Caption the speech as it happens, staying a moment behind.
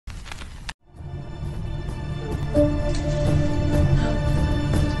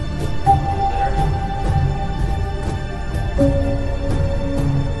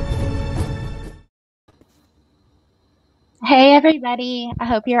everybody. I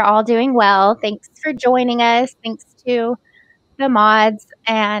hope you're all doing well. Thanks for joining us. Thanks to the mods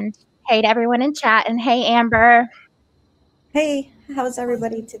and hey to everyone in chat. And hey, Amber. Hey, how's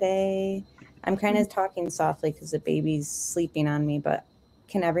everybody today? I'm kind of talking softly because the baby's sleeping on me, but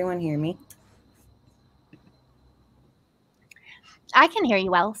can everyone hear me? I can hear you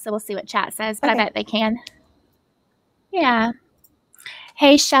well, so we'll see what chat says, but Okay. I bet they can. Yeah.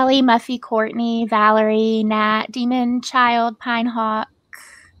 Hey, Shelly, Muffy, Courtney, Valerie, Nat, Demon, Child, Pinehawk,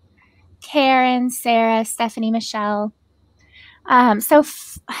 Karen, Sarah, Stephanie, Michelle.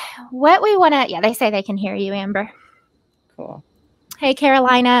 What we want to, yeah, they say they can hear you, Amber. Cool. Hey,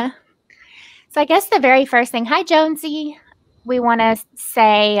 Carolina. So I guess the very first thing, hi, Jonesy. We want to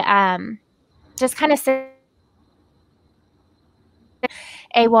say, just kind of say,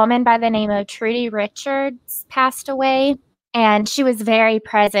 a woman by the name of Trudy Richards passed away, and she was very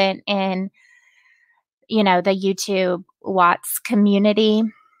present in, the YouTube Watts community.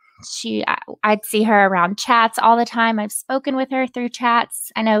 I'd see her around chats all the time. I've spoken with her through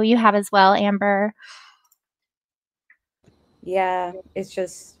chats. I know you have as well, Amber. Yeah,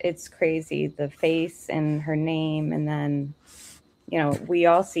 it's crazy. The face and her name, and then, we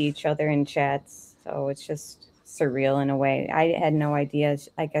all see each other in chats, so it's just surreal in a way. I had no idea.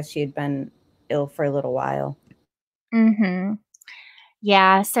 I guess she had been ill for a little while. Mm-hmm.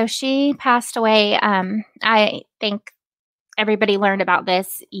 Yeah, so she passed away. I think everybody learned about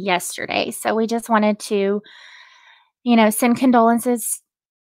this yesterday. So we just wanted to, send condolences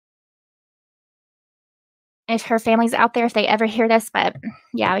if her family's out there, if they ever hear this. But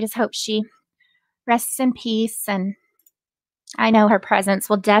yeah, we just hope she rests in peace. And I know her presence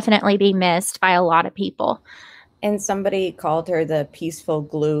will definitely be missed by a lot of people. And somebody called her the peaceful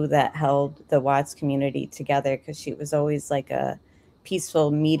glue that held the Watts community together, because she was always like a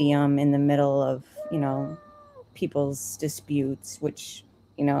peaceful medium in the middle of, people's disputes, which,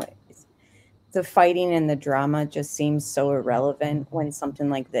 the fighting and the drama just seems so irrelevant when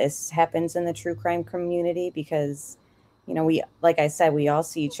something like this happens in the true crime community, because, like I said, we all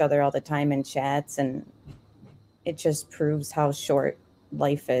see each other all the time in chats, and it just proves how short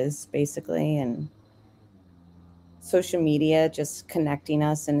life is, basically. And social media just connecting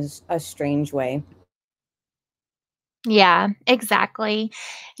us in a strange way. Yeah, exactly.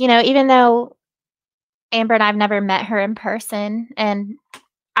 Even though Amber and I've never met her in person, and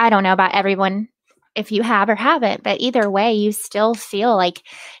I don't know about everyone if you have or haven't, but either way, you still feel like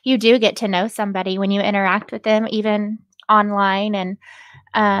you do get to know somebody when you interact with them, even online. And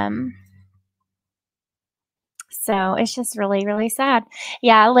so it's just really, really sad.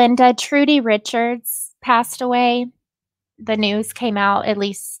 Yeah, Linda, Trudy Richards passed away. The news came out, at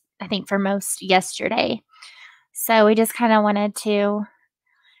least I think for most, yesterday. So we just kind of wanted to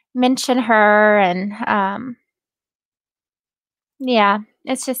mention her. And yeah,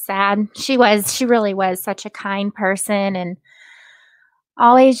 it's just sad. She really was such a kind person, and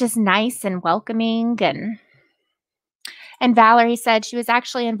always just nice and welcoming. And Valerie said she was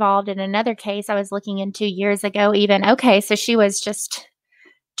actually involved in another case I was looking into years ago even. Okay, so she was just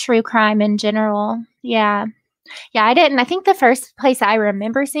true crime in general. Yeah. Yeah, I think the first place I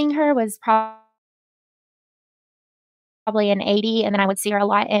remember seeing her was probably in 80, and then I would see her a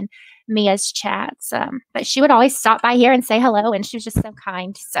lot in Mia's chats. But she would always stop by here and say hello, and she was just so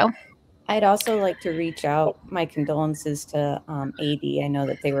kind. So I'd also like to reach out my condolences to AD. I know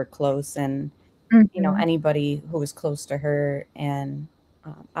that they were close, and anybody who was close to her, and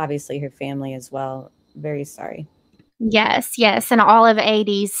obviously her family as well. Very sorry. yes, yes, and all of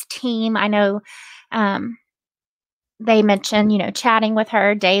AD's team. I know they mentioned, chatting with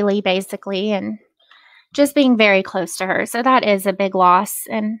her daily, basically, and just being very close to her. So that is a big loss,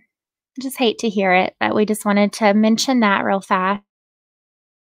 and I just hate to hear it, but we just wanted to mention that real fast.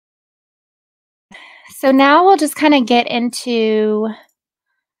 So now we'll just kind of get into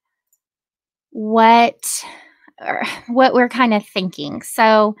what we're kind of thinking.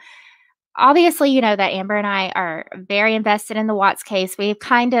 So obviously, you know that Amber and I are very invested in the Watts case. We've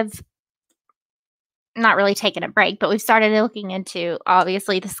kind of not really taken a break, but we've started looking into,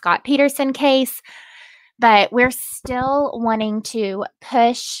 obviously, the Scott Peterson case. But we're still wanting to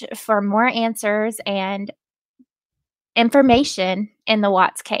push for more answers and information in the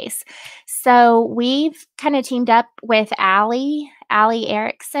Watts case. So we've kind of teamed up with Allie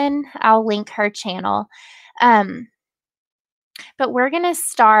Erickson. I'll link her channel. But we're going to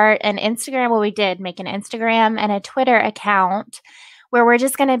start an Instagram. Well, we did make an Instagram and a Twitter account where we're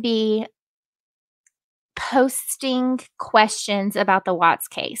just going to be posting questions about the Watts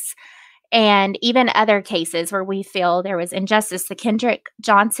case and even other cases where we feel there was injustice. The Kendrick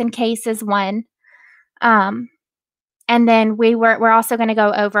Johnson case is one. And then we're also going to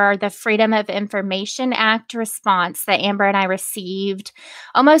go over the Freedom of Information Act response that Amber and I received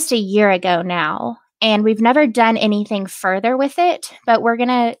almost a year ago now. And we've never done anything further with it, but we're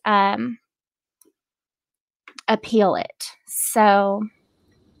going to appeal it. So,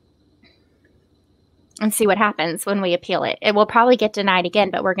 and see what happens when we appeal it. It will probably get denied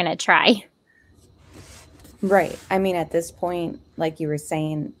again, but we're going to try. Right. I mean, at this point, like you were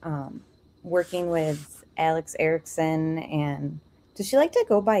saying, working with Alex Erickson, and does she like to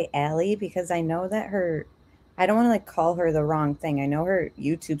go by Allie? Because I know that I don't want to like call her the wrong thing. I know her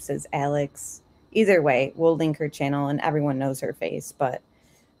YouTube says Alex. Either way, we'll link her channel and everyone knows her face. But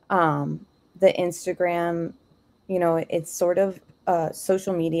the Instagram, it's sort of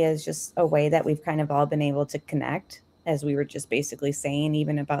social media is just a way that we've kind of all been able to connect, as we were just basically saying,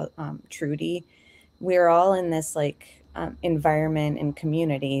 even about Trudy. We're all in this like environment and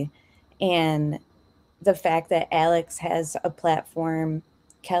community, and the fact that Alex has a platform,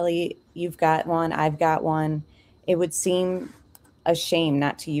 Kelly, you've got one, I've got one, it would seem a shame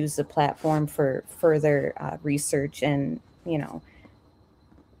not to use the platform for further research and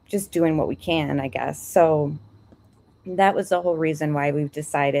just doing what we can, I guess. So that was the whole reason why we've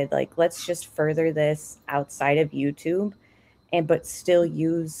decided, like, let's just further this outside of YouTube, and but still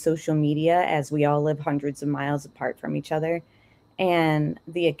use social media, as we all live hundreds of miles apart from each other. And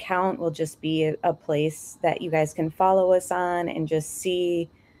the account will just be a place that you guys can follow us on and just see,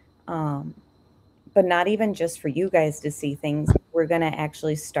 um, but not even just for you guys to see things. We're going to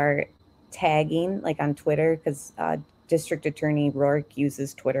actually start tagging, like on Twitter, because District Attorney Rourke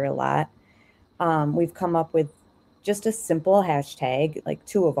uses Twitter a lot. We've come up with just a simple hashtag, like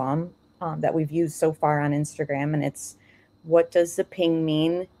two of them, that we've used so far on Instagram, and it's what does the ping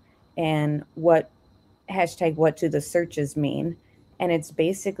mean, and what do the searches mean. And it's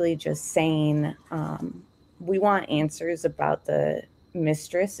basically just saying we want answers about the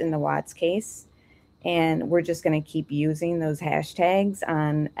mistress in the Watts case, and we're just going to keep using those hashtags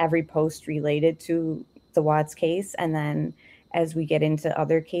on every post related to the Watts case. And then as we get into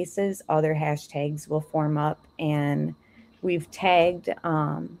other cases, other hashtags will form up. And we've tagged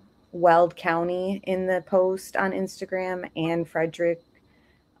Weld County in the post on Instagram, and Frederick,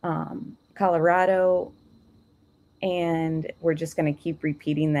 Colorado. And we're just going to keep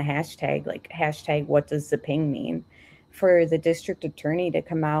repeating the hashtag, like hashtag what does the ping mean, for the district attorney to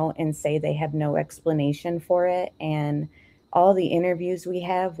come out and say they have no explanation for it. And all the interviews we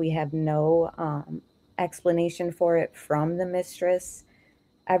have no explanation for it from the mistress.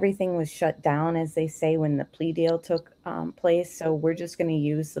 Everything was shut down, as they say, when the plea deal took place. So we're just going to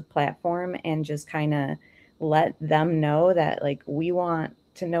use the platform and just kind of let them know that, like, we want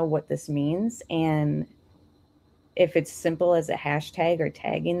to know what this means. And if it's simple as a hashtag or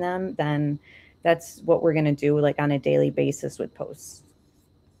tagging them, then that's what we're going to do, like, on a daily basis with posts.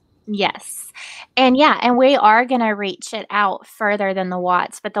 Yes. And yeah, and we are going to reach it out further than the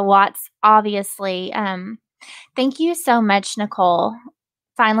Watts, but the Watts obviously, thank you so much, Nicole.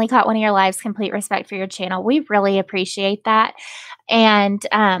 Finally caught one of your lives. Complete respect for your channel. We really appreciate that. And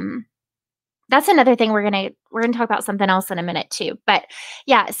that's another thing we're going to talk about something else in a minute too. But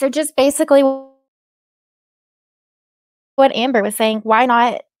yeah, so just basically what Amber was saying, why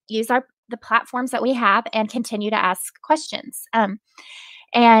not use the platforms that we have and continue to ask questions?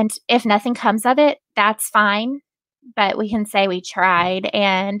 And if nothing comes of it, that's fine. But we can say we tried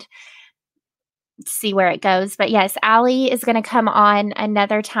and see where it goes. But yes, Allie is going to come on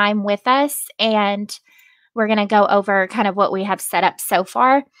another time with us, and we're going to go over kind of what we have set up so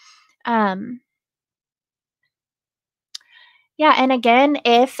far. Yeah, and again,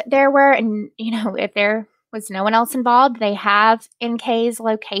 if there were, if there was no one else involved, they have NK's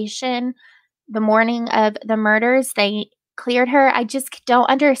location the morning of the murders. They cleared her. I just don't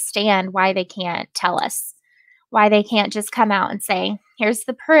understand why they can't tell us, why they can't just come out and say, here's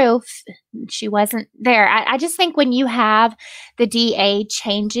the proof. She wasn't there. I just think when you have the DA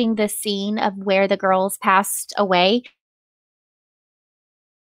changing the scene of where the girls passed away,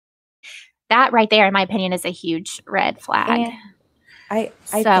 that right there, in my opinion, is a huge red flag. And I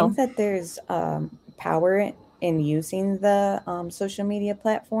think that there's power in using the social media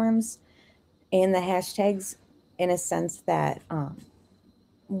platforms and the hashtags, in a sense that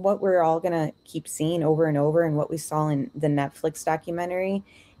what we're all going to keep seeing over and over, and what we saw in the Netflix documentary,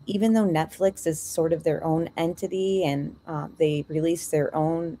 even though Netflix is sort of their own entity, and they release their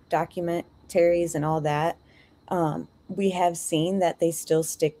own documentaries and all that, we have seen that they still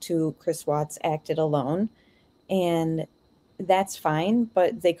stick to Chris Watts acted alone. And that's fine,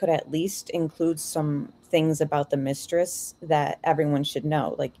 but they could at least include some things about the mistress that everyone should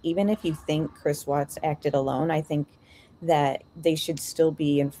know. Like, even if you think Chris Watts acted alone, I think that they should still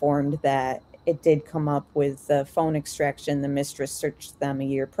be informed that it did come up with the phone extraction. The mistress searched them a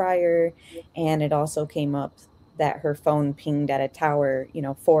year prior, and it also came up that her phone pinged at a tower,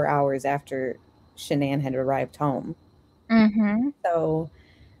 4 hours after Shanann had arrived home. Mhm. So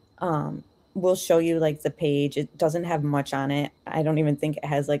um, we'll show you like the page. It doesn't have much on it. I don't even think it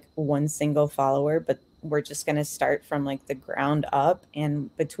has like one single follower, but we're just going to start from like the ground up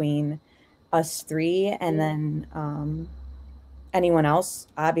and between us three. And then anyone else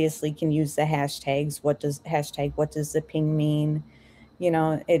obviously can use the hashtags. What does the ping mean?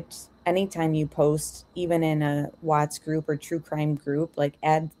 It's anytime you post, even in a Watts group or true crime group, like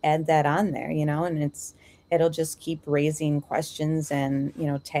add that on there, and it'll just keep raising questions, and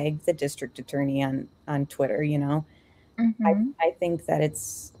tag the district attorney on Twitter. I Mhm. I think that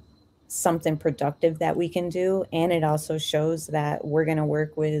it's something productive that we can do, and it also shows that we're going to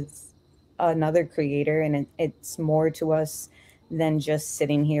work with another creator, and it's more to us than just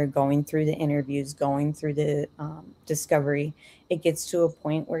sitting here going through the interviews, going through the discovery. It gets to a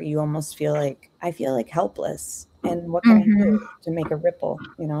point where you almost feel like helpless, and what can I do Mhm. to make a ripple,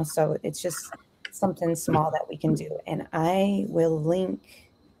 so it's just something small that we can do. And I will link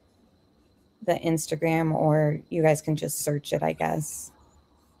the Instagram, or you guys can just search it, I guess.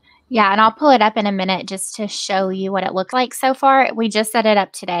 Yeah, and I'll pull it up in a minute just to show you what it looked like so far. We just set it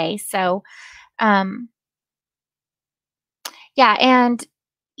up today. So, um, yeah, and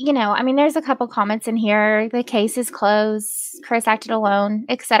I mean, there's a couple comments in here. The case is closed. Chris acted alone,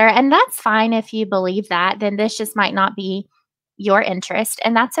 etc. And that's fine if you believe that. Then this just might not be your interest,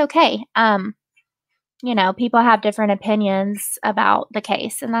 and that's okay. People have different opinions about the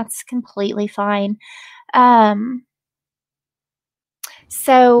case, and that's completely fine. Um,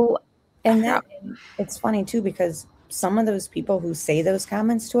 so I And forgot. it's funny too, because some of those people who say those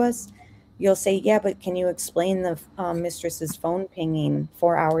comments to us, you'll say, "Yeah, but can you explain the mistress's phone pinging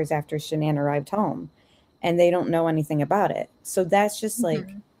 4 hours after Shanann arrived home?" And they don't know anything about it. So that's just like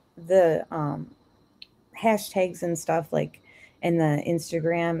Mhm. the hashtags and stuff, like in the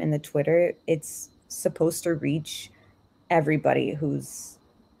Instagram and the Twitter. It's supposed to reach everybody who's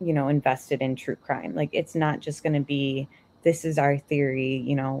invested in true crime. Like, it's not just going to be, this is our theory,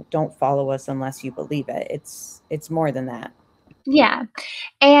 don't follow us unless you believe it. It's more than that. Yeah,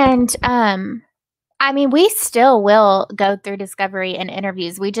 and I mean, we still will go through discovery and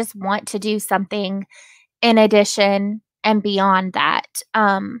interviews. We just want to do something in addition and beyond that.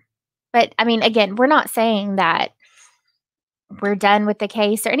 But I mean, again, we're not saying that we're done with the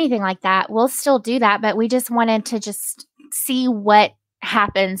case or anything like that. We'll still do that, but we just wanted to just see what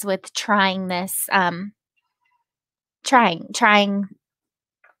happens with trying this, trying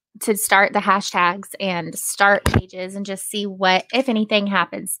to start the hashtags and start pages and just see what, if anything,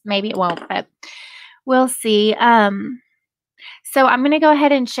 happens. Maybe it won't, but we'll see. So I'm going to go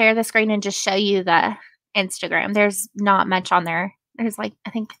ahead and share the screen and just show you the Instagram. There's not much on there. There's like, I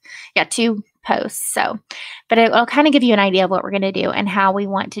think, yeah, 2 posts. So, but it'll kind of give you an idea of what we're going to do and how we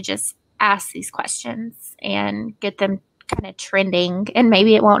want to just ask these questions and get them kind of trending. And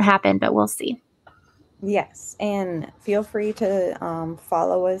maybe it won't happen, but we'll see. Yes, and feel free to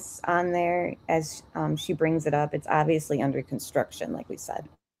follow us on there as she brings it up. It's obviously under construction, like we said.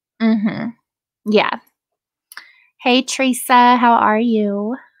 Mm-hmm. Yeah. Hey, Teresa, how are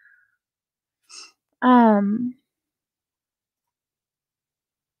you? Um,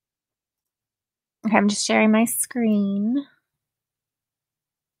 okay, I'm just sharing my screen.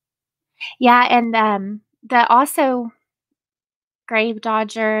 Yeah, and the also Grave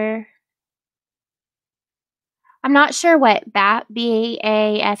Dodger. I'm not sure what that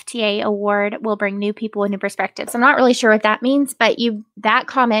BAFTA award will bring new people with new perspectives. I'm not really sure what that means, but that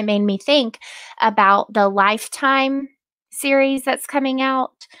comment made me think about the Lifetime series that's coming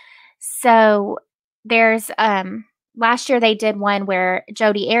out. So there's last year they did one where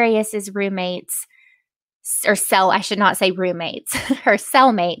Jodi Arias's roommates, or cell, I should not say roommates, her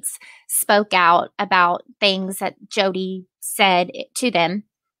cellmates spoke out about things that Jodi said to them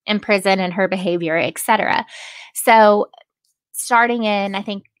in prison and her behavior, etc. So starting in, I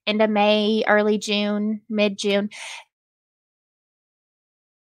think, end of May, early June, mid June,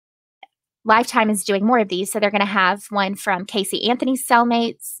 Lifetime is doing more of these. So they're going to have one from Casey Anthony's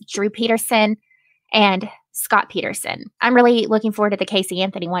cellmates, Drew Peterson, and Scott Peterson. I'm really looking forward to the Casey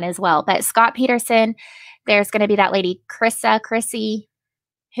Anthony one as well. But Scott Peterson, there's going to be that lady, Chrissy,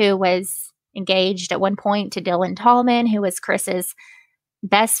 who was engaged at one point to Dylan Tallman, who was Chris's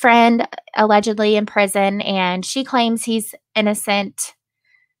best friend, allegedly in prison. And she claims he's innocent.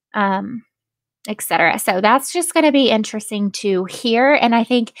 Um, etc. So that's just going to be interesting to hear. And I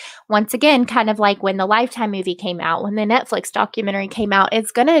think, once again, kind of like when the Lifetime movie came out, when the Netflix documentary came out,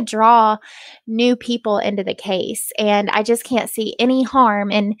 it's going to draw new people into the case. And I just can't see any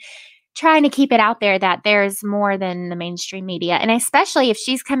harm in trying to keep it out there that there's more than the mainstream media. And especially if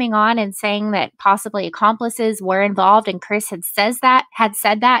she's coming on and saying that possibly accomplices were involved and Chris had said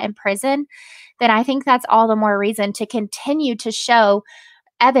that in prison, then I think that's all the more reason to continue to show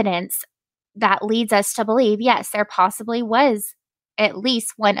evidence that leads us to believe, yes, there possibly was at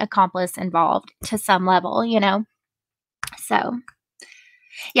least one accomplice involved to some level, you know? So,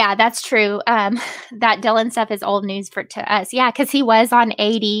 yeah, that's true. That Dylan stuff is old news to us. Yeah, because he was on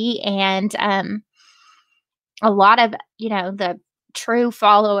 80, and a lot of, the true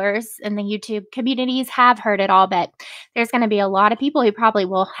followers in the YouTube communities have heard it all, but there's going to be a lot of people who probably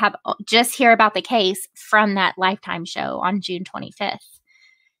will have just hear about the case from that Lifetime show on June 25th.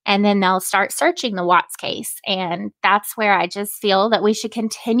 And then they'll start searching the Watts case. And that's where I just feel that we should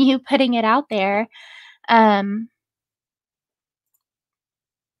continue putting it out there,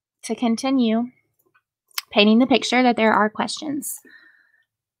 to continue painting the picture that there are questions.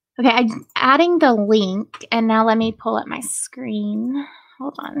 Okay, I'm adding the link, and now let me pull up my screen.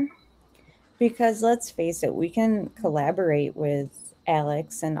 Hold on. Because let's face it, we can collaborate with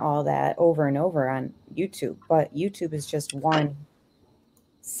Alex and all that over and over on YouTube, but YouTube is just one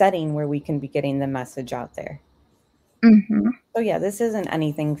setting where we can be getting the message out there. Mm-hmm. So yeah, this isn't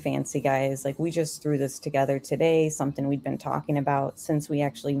anything fancy, guys. Like, we just threw this together today, something we'd been talking about since we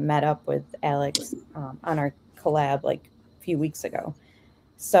actually met up with Alex on our collab like a few weeks ago.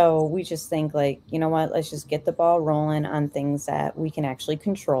 So we just think, like, you know what, let's just get the ball rolling on things that we can actually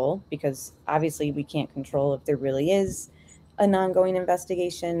control, because obviously we can't control if there really is an ongoing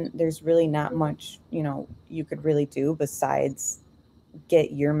investigation. There's really not much, you could really do besides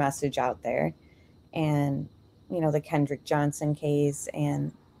get your message out there. And, the Kendrick Johnson case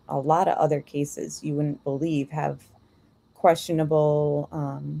and a lot of other cases you wouldn't believe have questionable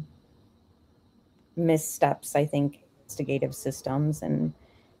missteps, I think, investigative systems and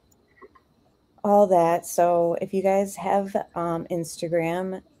all that. So if you guys have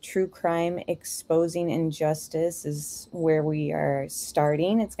Instagram, True Crime Exposing Injustice is where we are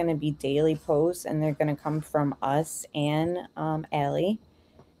starting. It's going to be daily posts, and they're going to come from us and Allie.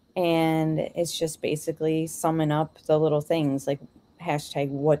 And it's just basically summing up the little things like hashtag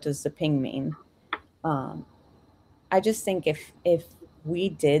what does the ping mean. I just think if we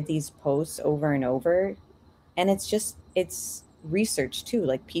did these posts over and over, and it's research too,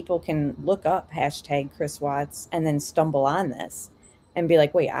 like people can look up hashtag chriswatts and then stumble on this and be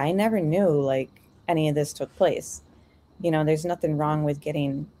like, wait, I never knew like any of this took place. There's nothing wrong with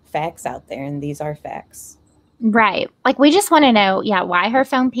getting facts out there, and these are facts. Right. Like, we just want to know, why her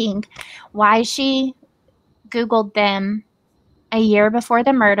phone pinged, why she Googled them a year before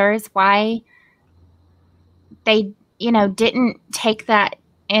the murders, why they, didn't take that,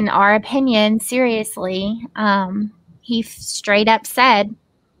 in our opinion, seriously. He straight up said,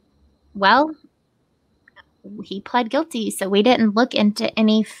 well, he pled guilty, so we didn't look into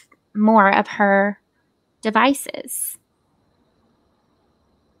any more of her devices.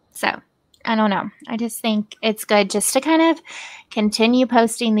 So, I don't know. I just think it's good just to kind of continue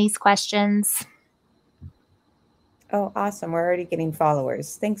posting these questions. Oh, awesome. We're already getting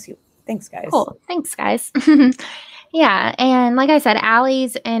followers. Thanks, guys. Cool. Thanks, guys. Yeah, and like I said,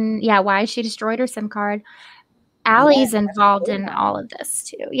 Allie's and why she destroyed her SIM card. Allie's involved in all of this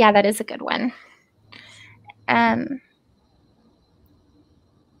too. Yeah, that is a good one.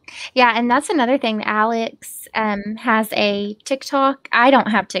 Yeah, and that's another thing. Alex has a TikTok. I don't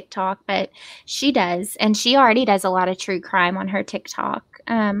have TikTok, but she does, and she already does a lot of true crime on her TikTok.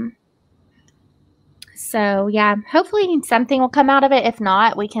 So yeah, hopefully something will come out of it. If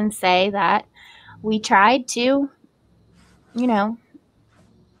not, we can say that we tried to,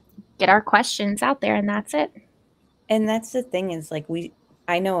 get our questions out there, and that's it. And that's the thing is, like,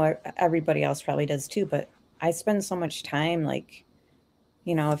 I know everybody else probably does too, but I spend so much time, like,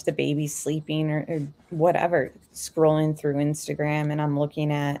 if the baby's sleeping or whatever, scrolling through Instagram, and I'm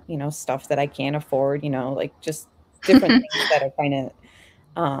looking at, stuff that I can't afford, like just different things that are kind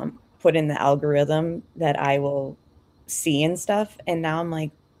of put in the algorithm that I will see and stuff. And now I'm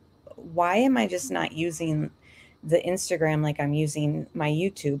like, why am I just not using the Instagram like I'm using my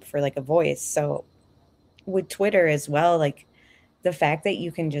YouTube for like a voice? So with Twitter as well, like the fact that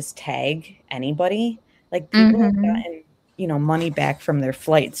you can just tag anybody, like people have gotten, money back from their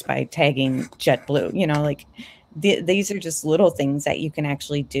flights by tagging JetBlue, like these are just little things that you can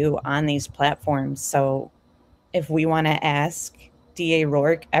actually do on these platforms. So if we want to ask DA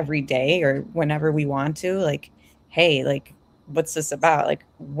Rourke every day or whenever we want to, like, hey, like, what's this about? Like,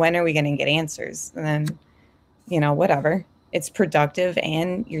 when are we going to get answers? And then, whatever. It's productive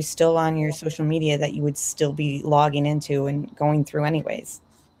and you're still on your social media that you would still be logging into and going through anyways.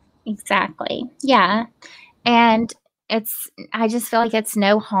 Exactly. Yeah. And I just feel like it's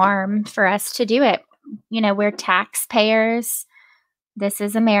no harm for us to do it. We're taxpayers. This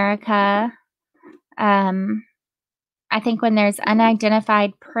is America. I think when there's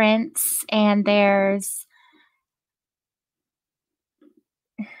unidentified prints and there's,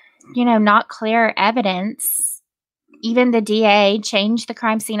 not clear evidence, even the DA changed the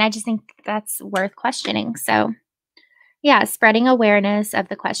crime scene. I just think that's worth questioning. So, yeah, spreading awareness of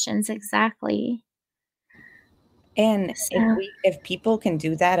the questions. Exactly. And So, if people can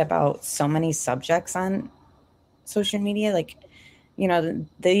do that about so many subjects on social media, like,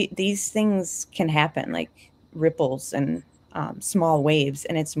 these things can happen, like ripples and small waves,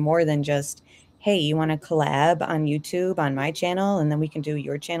 and it's more than just, hey, you want to collab on YouTube on my channel and then we can do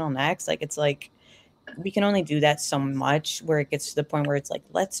your channel next. Like, it's like we can only do that so much where it gets to the point where it's like,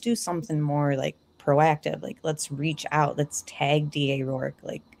 let's do something more like proactive, like let's reach out, let's tag DA Rourke,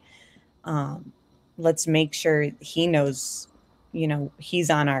 like um, let's make sure he knows, he's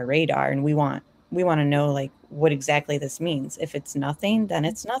on our radar, and we want to know like what exactly this means. If it's nothing, then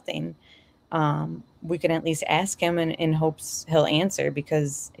it's nothing. We can at least ask him in hopes he'll answer,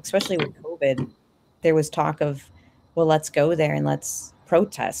 because especially with COVID, there was talk of, well, let's go there and let's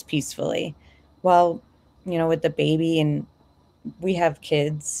protest peacefully. Well, with the baby, and we have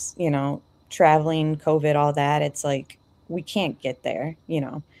kids, traveling, COVID, all that, it's like we can't get there,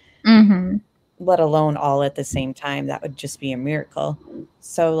 mhm. let alone all at the same time. That would just be a miracle.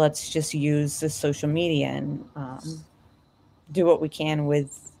 So let's just use the social media and do what we can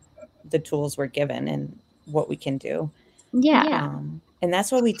with the tools we're given and what we can do. Yeah. And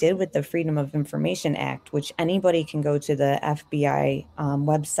that's what we did with the Freedom of Information Act, which anybody can go to the FBI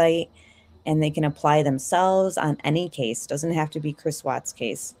website and they can apply themselves on any case. Doesn't have to be Chris Watts'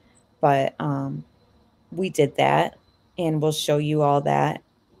 case, but we did that, and we'll show you all that.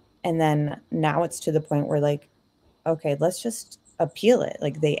 And then now it's to the point where, like, okay, let's just appeal it.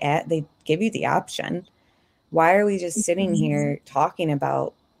 Like, they give you the option. Why are we just sitting here talking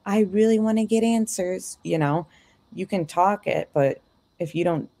about, I really want to get answers? You can talk it, but if you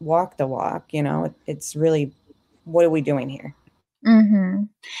don't walk the walk, it's really, what are we doing here? Mhm.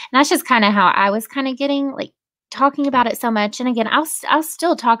 That's just kinda how I was kinda getting, like, talking about it so much, and again, I'll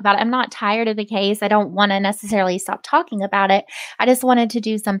still talk about it. I'm not tired of the case. I don't wanna necessarily stop talking about it. I just wanted to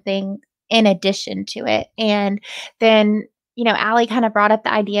do something in addition to it, and then, Allie kinda brought up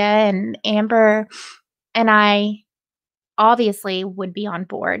the idea, and Amber and I obviously would be on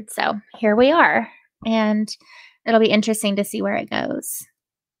board, so here we are, and it'll be interesting to see where it goes.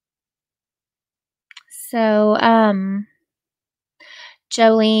 So,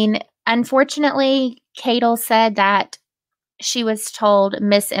 Jolene, unfortunately, Cadel said that she was told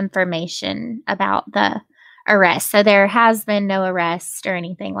misinformation about the arrest. So there has been no arrest or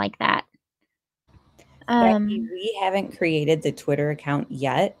anything like that. Becky, Um, we haven't created the Twitter account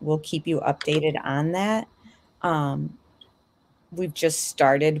yet. We'll keep you updated on that. Um, we've just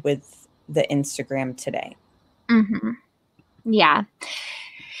started with the Instagram today. mhm. Yeah.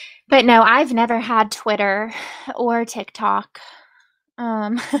 But no, I've never had Twitter or TikTok,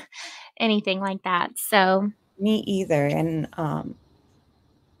 um, anything like that. So, Me either. And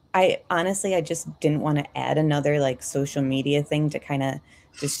I honestly, I just didn't want to add another like social media thing to kind of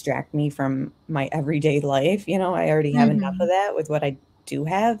distract me from my everyday life. I already have enough of mhm. that with what I do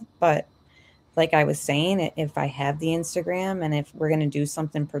have. But like I was saying, if I have the Instagram and if we're going to do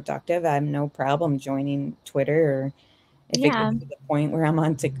something productive, I have no problem joining Twitter. Or if it Yeah. gets to the point where I'm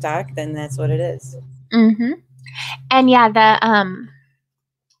on TikTok, then that's what it is. Mhm. And yeah,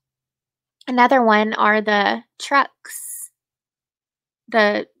 another one are the trucks,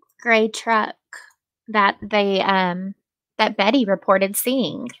 the gray truck that Betty reported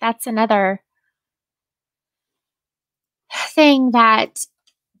seeing. That's another thing that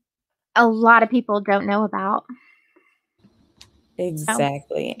a lot of people don't know about. So,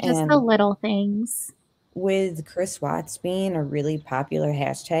 Exactly. just the And little things. with Chris Watts being a really popular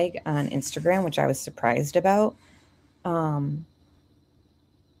hashtag on Instagram, which I was surprised about, um,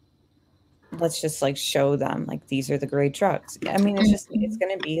 let's just like show them like these are the great trucks. I mean, it's Mhm.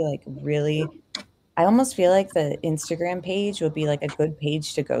 gonna be like really, I almost feel like the Instagram page would be like a good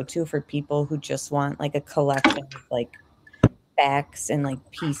page to go to for people who just want like a collection of like facts and like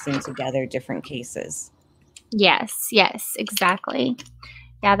piecing together different cases. Yes, yes, exactly.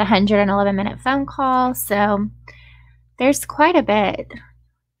 Yeah, the 111-minute phone call. So, There's quite a bit.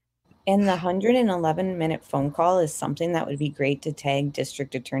 And the 111-minute phone call is something that would be great to tag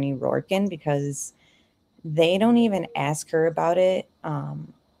District Attorney Rourke in, because they don't even ask her about it.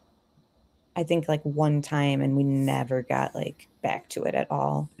 I think like one time, and we never got like back to it at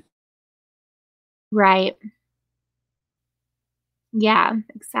all. Right. Yeah,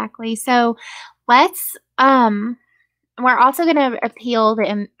 exactly. So let's we're also going to appeal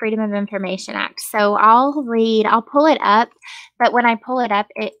the Freedom of Information Act. So I'll pull it up, but when I pull it up,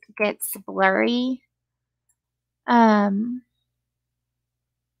 it gets blurry. But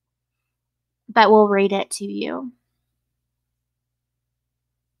we'll read it to you.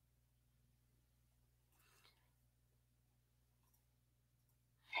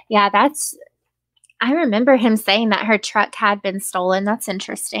 Yeah, I remember him saying that her truck had been stolen. That's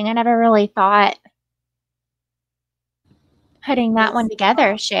interesting. I never really thought putting that one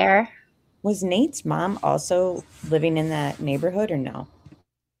together, Cher. Was Nate's mom also living in that neighborhood or no?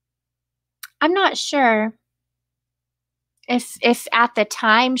 I'm not sure if at the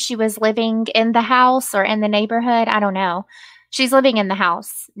time she was living in the house or in the neighborhood. I don't know. She's living in the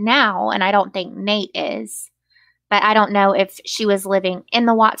house now, and I don't think Nate is. But I don't know if she was living in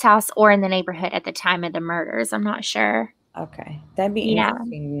the Watts house or in the neighborhood at the time of the murders. I'm not sure. Okay. That'd be Yeah.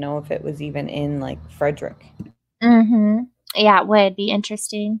 interesting to know if it was even in like Frederick. Mm-hmm. Yeah, it would be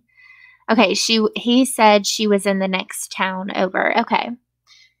interesting. Okay, he said she was in the next town over. Okay.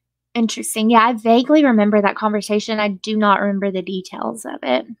 Interesting. Yeah, I vaguely remember that conversation. I do not remember the details of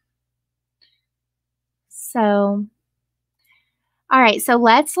it. So, all right, so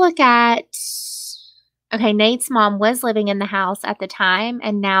let's look at okay, Nate's mom was living in the house at the time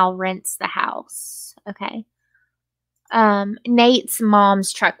and now rents the house. Okay. Nate's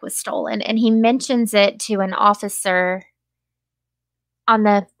mom's truck was stolen, and he mentions it to an officer on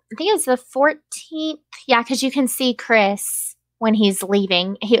I think it was the 14th. Yeah, because you can see Chris when he's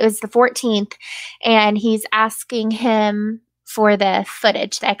leaving. It was the 14th, and he's asking him for the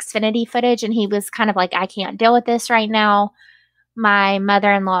footage, the Xfinity footage, and he was kind of like, I can't deal with this right now. My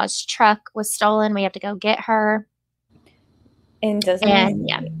mother-in-law's truck was stolen. We have to go get her. And doesn't he And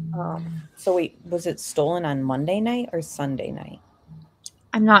yeah, say, so wait, was it stolen on Monday night or Sunday night?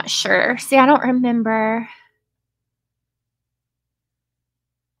 I'm not sure. See, I don't remember.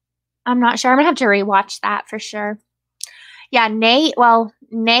 I'm not sure. I'm gonna have to rewatch that for sure. Yeah, Nate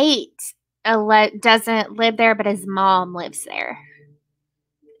doesn't live there, but his mom lives there.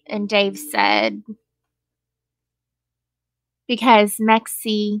 And Dave said, because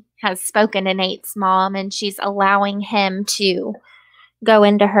Mexie has spoken to Nate's mom and she's allowing him to go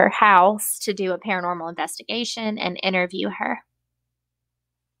into her house to do a paranormal investigation and interview her.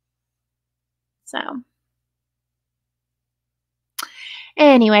 So,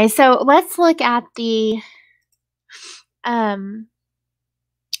 anyway, so let's look at the um,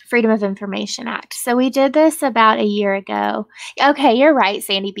 Freedom of Information Act. So we did this about a year ago. Okay, you're right,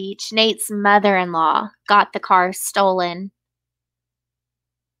 Sandy Beach. Nate's mother-in-law got the car stolen,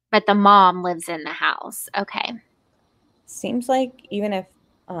 but the mom lives in the house. Okay. Seems like even if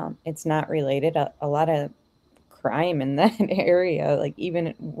it's not related, a lot of crime in that area, like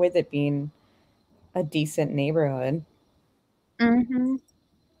even with it being a decent neighborhood. Mm-hmm.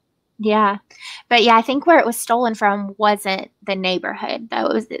 Yeah. But yeah, I think where it was stolen from wasn't the neighborhood,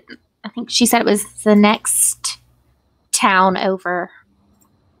 though. I think she said it was the next town over.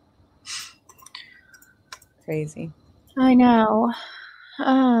 Crazy. I know.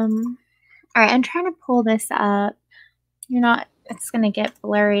 All right, I'm trying to pull this up. It's going to get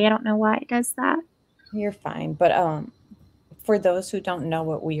blurry. I don't know why it does that. You're fine. But for those who don't know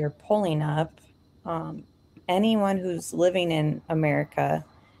what we are pulling up, anyone who's living in America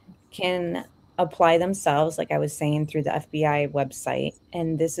can apply themselves, like I was saying, through the FBI website.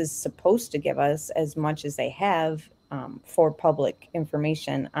 And this is supposed to give us as much as they have for public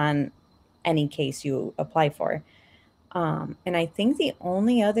information on any case you apply for. And I think the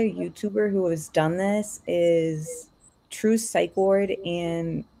only other YouTuber who has done this is True Psych Ward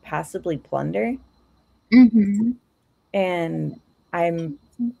and possibly Plunder. Mm-hmm. And I'm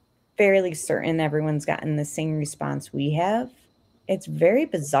fairly certain everyone's gotten the same response we have. It's very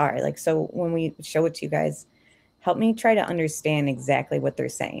bizarre. Like, so when we show it to you guys, help me try to understand exactly what they're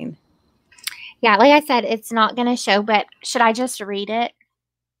saying. Yeah, like I said, it's not going to show, but should I just read it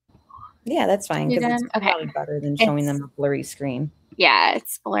Yeah, that's fine, to because it's them? Okay. probably better than showing It's, them a blurry screen. yeah,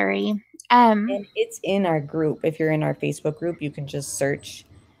 it's blurry. And it's in our group. If you're in our Facebook group, you can just search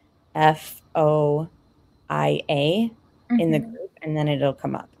FOIA in the Mhm. group, and then it'll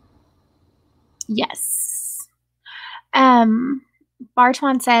come up. Yes. Um,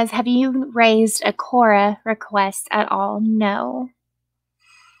 Bartwan says, have you raised a Cora request at all? No,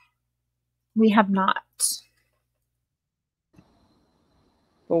 we have not.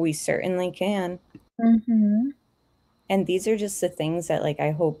 Well, we certainly can. Mm-hmm. And these are just the things that like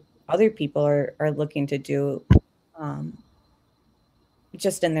I hope other people are looking to do um,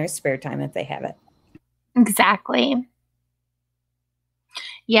 just in their spare time if they have it. Exactly.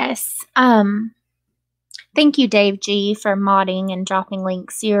 Yes. Thank you, Dave G, for modding and dropping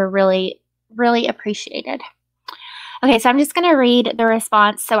links. You're really, really appreciated. Okay, so I'm just going to read the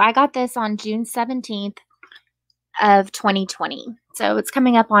response. So I got this on June 17th of 2020. So it's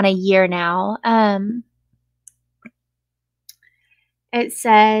coming up on a year now. It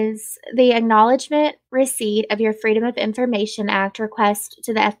says the acknowledgement receipt of your Freedom of Information Act request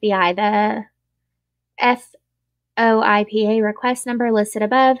to the FBI. The FOIPA request number listed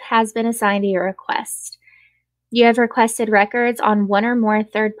above has been assigned to your request. You have requested records on one or more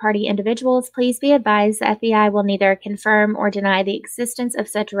third-party individuals. Please be advised the FBI will neither confirm or deny the existence of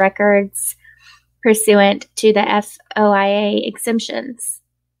such records pursuant to the FOIA exemptions.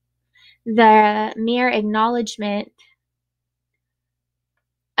 The mere acknowledgement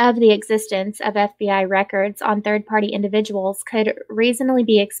of the existence of FBI records on third-party individuals could reasonably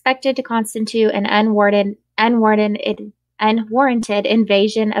be expected to constitute an unwarranted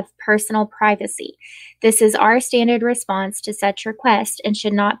invasion of personal privacy. This is our standard response to such request and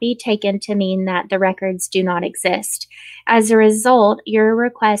should not be taken to mean that the records do not exist. As a result, your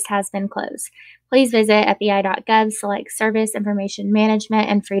request has been closed. Please visit FBI.gov, select Service Information Management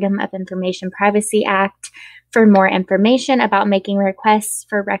and Freedom of Information Privacy Act for more information about making requests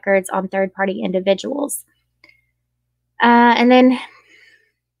for records on third-party individuals. And then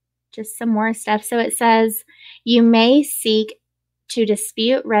just some more stuff. So it says, you may seek to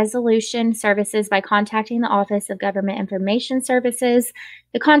dispute resolution services by contacting the Office of Government Information Services.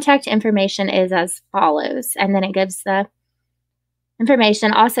 The contact information is as follows, and then it gives the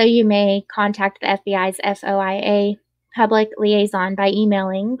information. Also, you may contact the FBI's FOIA public liaison by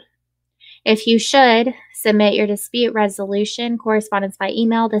emailing. If you should submit your dispute resolution correspondence by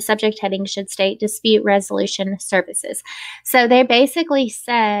email, the subject heading should state dispute resolution services. So they basically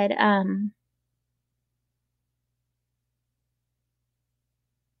said,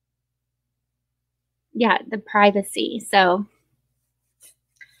 yeah, the privacy. So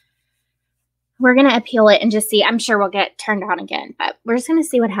we're going to appeal it and just see. I'm sure we'll get turned down again, but we're just going to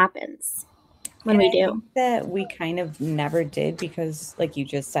see what happens when we do. I think that we kind of never did because, like you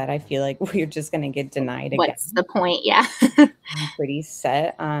just said, I feel like we're just going to get denied again. What's the point? Yeah. I'm pretty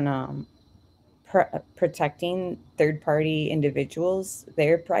set on protecting third-party individuals,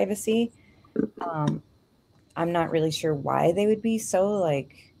 their privacy. I'm not really sure why they would be so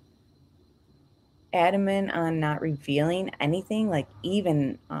like adamant on not revealing anything, like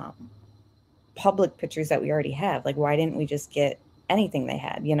even public pictures that we already have. Like, why didn't we just get anything they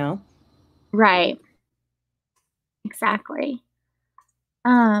had, you know? Right. Exactly.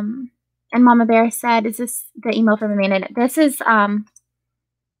 And Mama Bear said, is this the email from Amanda? This is a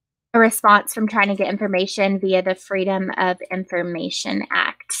response from trying to get information via the Freedom of Information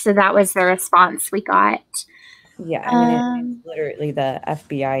Act. So that was the response we got. Yeah, I mean, it's literally the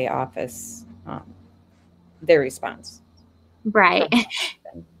FBI office, their response. Right.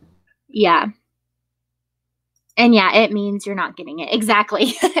 Yeah. And yeah, it means you're not getting it.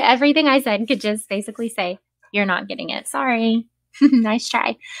 Exactly. Everything I said could just basically say, you're not getting it. Sorry. Nice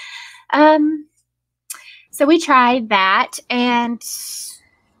try. So we tried that, and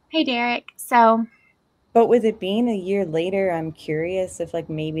hey, Derek. So, but with it being a year later, I'm curious if like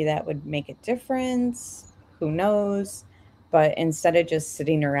maybe that would make a difference. Who knows? But instead of just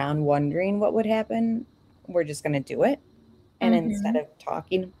sitting around wondering what would happen, we're just going to do it. And instead of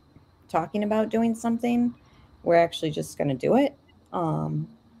talking about doing something, we're actually just going to do it.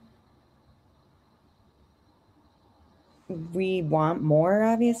 We want more,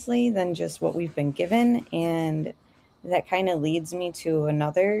 obviously, than just what we've been given. And that kind of leads me to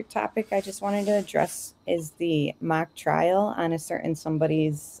another topic I just wanted to address is the mock trial on a certain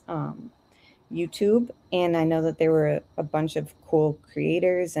somebody's YouTube. And I know that there were a bunch of cool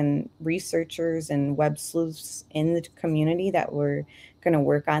creators and researchers and web sleuths in the community that were going to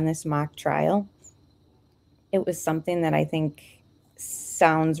work on this mock trial. It was something that I think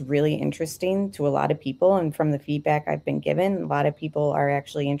sounds really interesting to a lot of people. And from the feedback I've been given, a lot of people are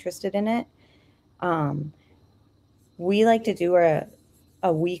actually interested in it. We like to do a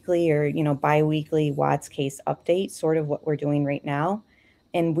weekly or, bi-weekly Watts case update, sort of what we're doing right now.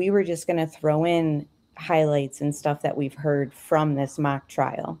 And we were just going to throw in highlights and stuff that we've heard from this mock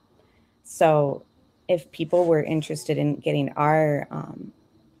trial. So if people were interested in getting our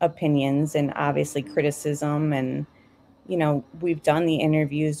opinions and obviously criticism, and we've done the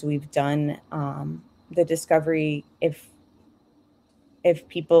interviews, we've done the discovery. If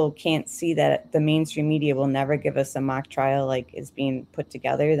people can't see that the mainstream media will never give us a mock trial like is being put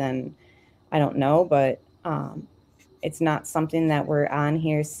together, then I don't know. But it's not something that we're on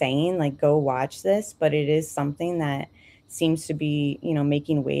here saying like go watch this, but it is something that seems to be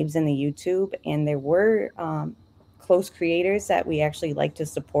making waves in the YouTube. And there were close creators that we actually like to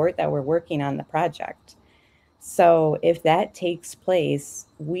support that were working on the project. So if that takes place,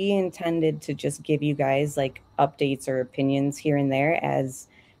 we intended to just give you guys like updates or opinions here and there, as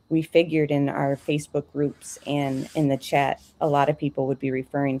we figured in our Facebook groups and in the chat, a lot of people would be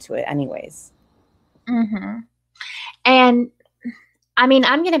referring to it anyways. And I mean,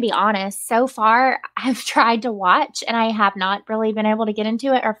 I'm going to be honest. So far, I've tried to watch and I have not really been able to get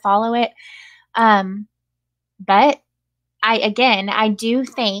into it or follow it. But I do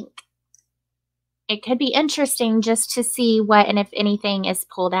think it could be interesting just to see what and if anything is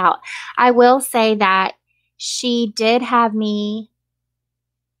pulled out. I will say that she did have me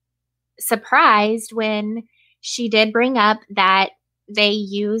surprised when she did bring up that they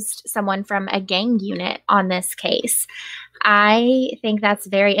used someone from a gang unit on this case. I think that's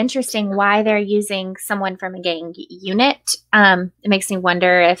very interesting why they're using someone from a gang unit. It makes me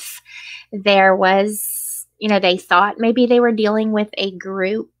wonder if there was, they thought maybe they were dealing with a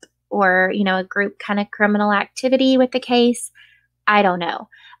group or, a group kind of criminal activity with the case. I don't know.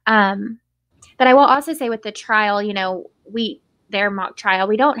 But I will also say with the trial, their mock trial,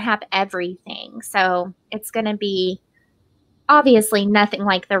 we don't have everything. So it's going to be obviously nothing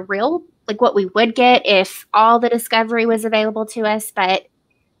like the real, like what we would get if all the discovery was available to us. But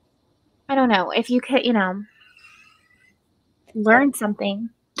I don't know if you could, That, learn something.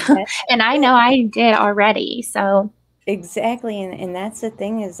 that's And I it. know I did already. So, Exactly. And that's the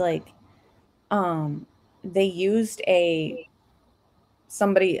thing is like, they used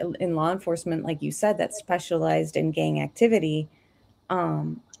somebody in law enforcement, like you said, that specialized in gang activity.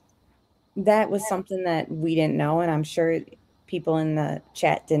 Um, that was something that we didn't know, and I'm sure people in the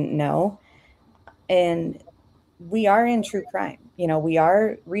chat didn't know. And we are in true crime. We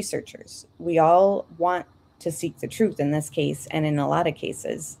are researchers. We all want to seek the truth in this case and in a lot of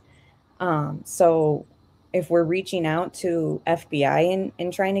cases. So if we're reaching out to FBI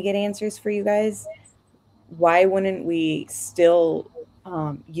and trying to get answers for you guys, why wouldn't we still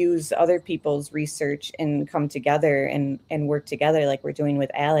use other people's research and come together and work together like we're doing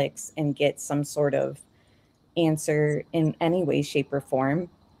with Alex and get some sort of answer in any way, shape, or form?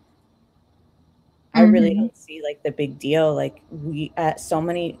 I really mm-hmm. don't see like the big deal. Like so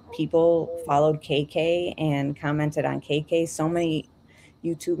many people followed KK and commented on KK. So many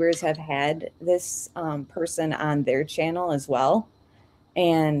YouTubers have had this person on their channel as well.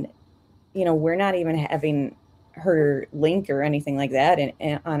 And we're not even having her link or anything like that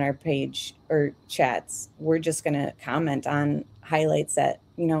on our page or chats. We're just going to comment on highlights that,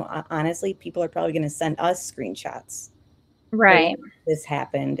 honestly, people are probably going to send us screenshots. Hey, Right. this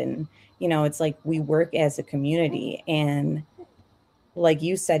happened. And, it's like we work as a community. And like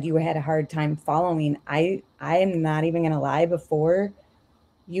you said, you had a hard time following. I am not even going to lie. Before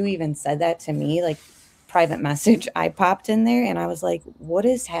you even said that to me, like private message, I popped in there and I was like, what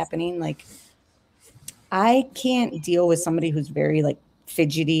is happening? Like, I can't deal with somebody who's very like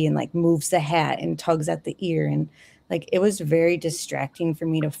fidgety and like moves the hat and tugs at the ear. And like it was very distracting for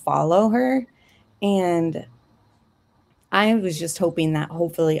me to follow her. And I was just hoping that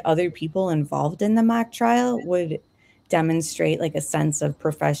hopefully other people involved in the mock trial would demonstrate like a sense of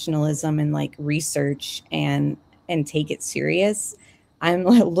professionalism and like research and take it serious. I'm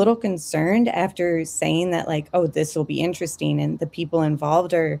a little concerned after saying that like, oh, this will be interesting, and the people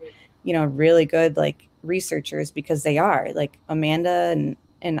involved are, really good like researchers, because they are like Amanda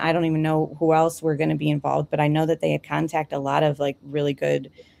and I don't even know who else were going to be involved, but I know that they had contacted a lot of like really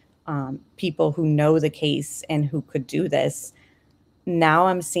good people who know the case and who could do this. Now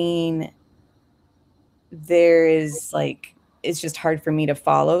I'm seeing there is like, it's just hard for me to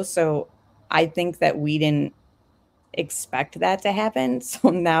follow. So I think that we didn't expect that to happen. So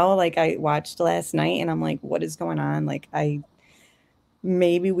now, like, I watched last night and I'm like, what is going on? Like,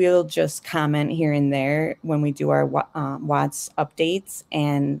 maybe we'll just comment here and there when we do our Watts updates.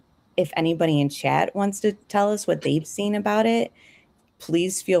 And if anybody in chat wants to tell us what they've seen about it,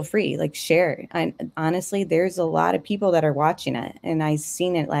 please feel free, like share. I honestly, there's a lot of people that are watching it, and I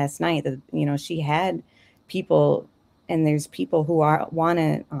seen it last night that she had people, and there's people who are want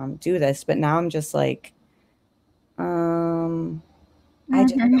to do this, but now I'm just like, I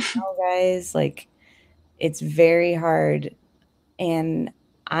just Mm-hmm. don't know, guys. Like, it's very hard. And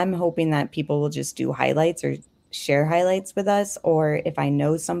I'm hoping that people will just do highlights or share highlights with us. Or if I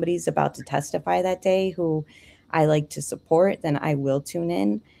know somebody's about to testify that day who I like to support, then I will tune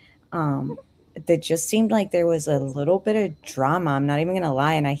in. That just seemed like there was a little bit of drama. I'm not even going to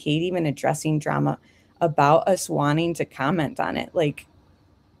lie. And I hate even addressing drama about us wanting to comment on it. Like,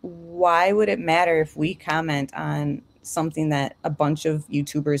 why would it matter if we comment on something that a bunch of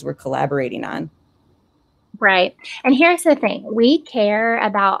YouTubers were collaborating on? Right. And here's the thing. We care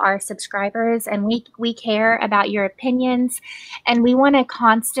about our subscribers, and we care about your opinions, and we want to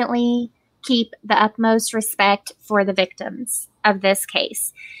constantly keep the utmost respect for the victims of this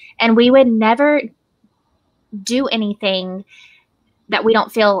case. And we would never do anything that we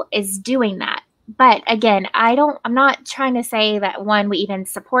don't feel is doing that. But again, I'm not trying to say that one, we even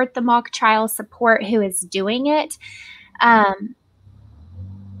support the mock trial, support who is doing it. Um,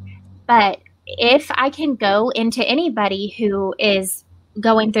 but if I can go into anybody who is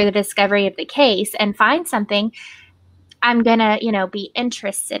going through the discovery of the case and find something, I'm gonna, be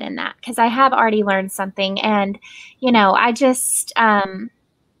interested in that because I have already learned something. And, I just,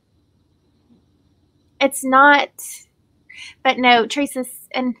 it's not, but no, Teresa's,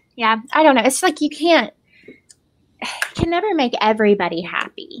 and yeah, I don't know. It's like you can never make everybody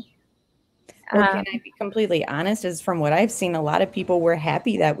happy. Well, can I be completely honest? Is from what I've seen, a lot of people were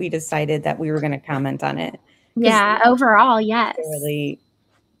happy that we decided that we were going to comment on it because Yeah, overall, yes. really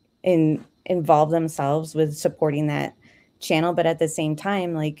involve themselves with supporting that channel. But at the same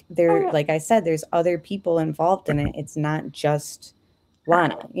time, like I said, there's other people involved in it. It's not just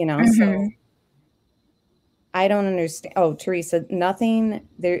Lana, Mm-hmm. So I don't understand. Oh, Teresa, nothing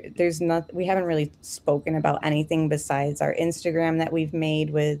there's not, we haven't really spoken about anything besides our Instagram that we've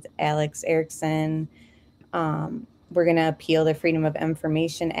made with Alex Erickson. We're going to appeal the Freedom of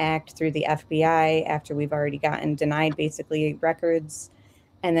Information Act through the FBI after we've already gotten denied basically records.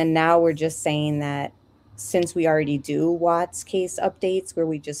 And then now we're just saying that since we already do Watts case updates where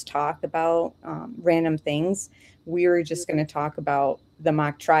we just talk about random things, we were just going to talk about the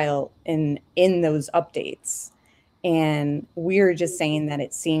mock trial in those updates. And we were just saying that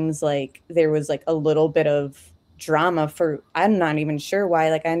it seems like there was like a little bit of drama for, I'm not even sure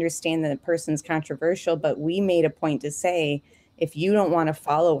why. Like, I understand that the person's controversial, but we made a point to say, if you don't want to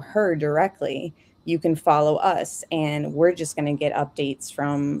follow her directly, you can follow us, and we're just going to get updates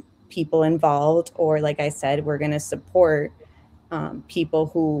from people involved. Or like I said, we're going to support people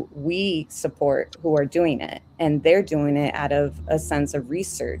who we support who are doing it, and they're doing it out of a sense of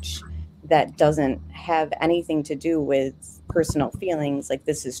research that doesn't have anything to do with personal feelings. Like,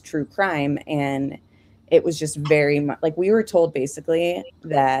 this is true crime. And it was just very much like we were told basically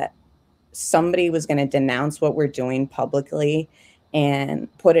that somebody was going to denounce what we're doing publicly and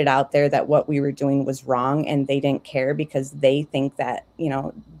put it out there that what we were doing was wrong, and they didn't care because they think that,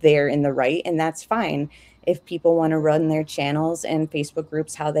 they're in the right. And that's fine. If people want to run their channels and Facebook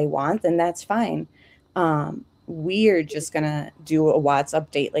groups how they want, then that's fine. We are just going to do a Watts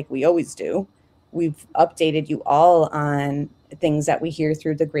update like we always do. We've updated you all on things that we hear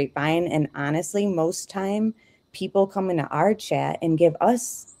through the grapevine. And honestly, most time people come into our chat and give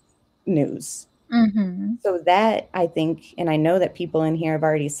us news. Mm-hmm. So that, I think, and I know that people in here have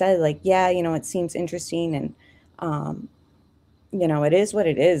already said, like, yeah, it seems interesting. And, it is what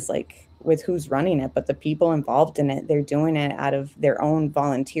it is, like with who's running it, but the people involved in it, they're doing it out of their own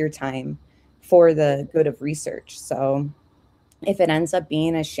volunteer time for the good of research. So if it ends up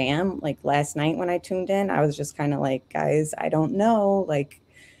being a sham, like last night when I tuned in, I was just kind of like, guys, I don't know. Like,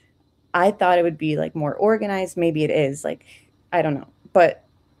 I thought it would be like more organized. Maybe it is, like, I don't know. But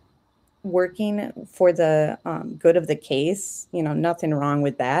working for the good of the case, nothing wrong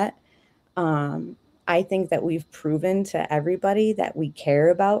with that. I think that we've proven to everybody that we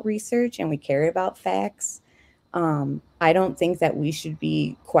care about research and we care about facts. I don't think that we should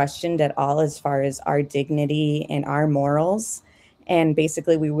be questioned at all as far as our dignity and our morals. And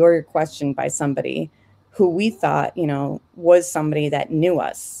basically, we were questioned by somebody who we thought, was somebody that knew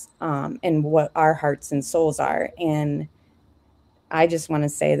us, and what our hearts and souls are. And I just want to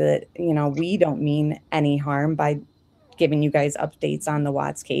say that, we don't mean any harm by giving you guys updates on the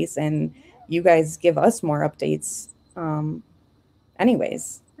Watts case, and you guys give us more updates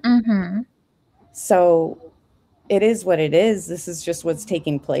anyways. Mm-hmm. So it is what it is. This is just what's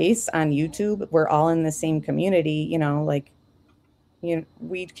taking place on YouTube. We're all in the same community,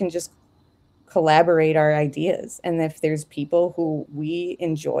 we can just collaborate our ideas. And if there's people who we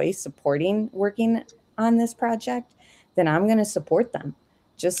enjoy supporting working on this project, then I'm going to support them.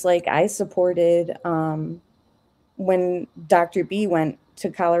 Just like I supported when Dr. B went to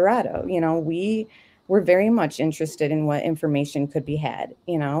Colorado. We we're very much interested in what information could be had,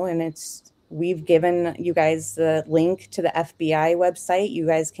 you know, and we've given you guys the link to the FBI website. You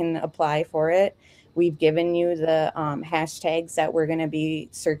guys can apply for it. We've given you the hashtags that we're going to be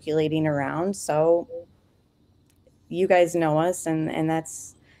circulating around. So you guys know us, and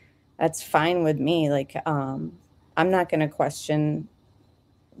that's fine with me. Like, I'm not going to question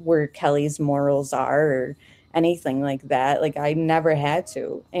where Kelly's morals are or anything like that. Like, I never had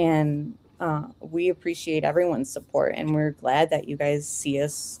to. And we appreciate everyone's support. And we're glad that you guys see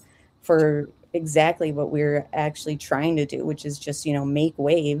us for exactly what we're actually trying to do, which is just, you know, make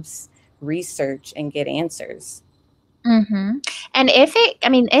waves, research, and get answers. Mm-hmm. And if it, I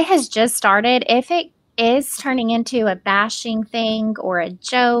mean, it has just started. If it is turning into a bashing thing or a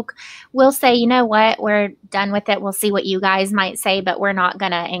joke, we'll say, you know what, we're done with it. We'll see what you guys might say, but we're not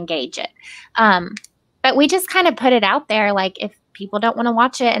going to engage it. But we just kind of put it out there. Like, if people don't want to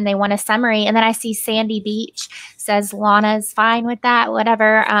watch it and they want a summary, and then I see Sandy Beach says Lana's fine with that,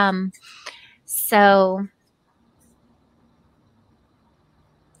 whatever. So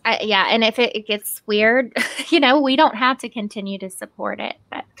yeah, and if it gets weird, you know, we don't have to continue to support it.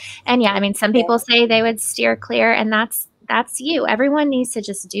 But and yeah, I mean, some people say they would steer clear, and that's you. Everyone needs to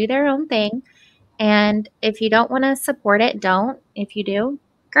just do their own thing, and if you don't want to support it, don't. If you do,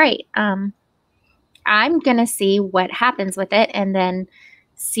 great. I'm gonna see what happens with it, and then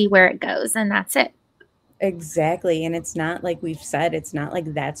see where it goes, and that's it. Exactly. And it's not like we've said, it's not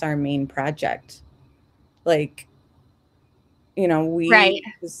like that's our main project. Like, you know, Right.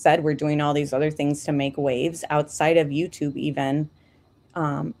 we said we're doing all these other things to make waves outside of YouTube, even,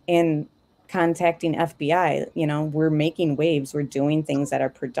 and contacting FBI. You know, we're making waves, we're doing things that are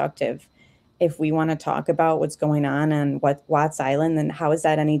productive. If we want to talk about what's going on what Watts Island, then how is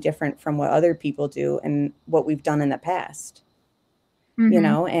that any different from what other people do and what we've done in the past? You Mm-hmm.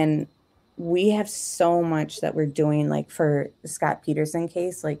 know, and we have so much that we're doing, like for the Scott Peterson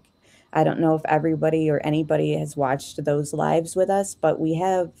case. Like, I don't know if everybody or anybody has watched those lives with us, but we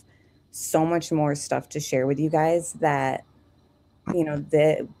have so much more stuff to share with you guys that, you know,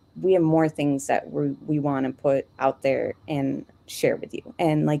 that we have more things that we want to put out there and share with you.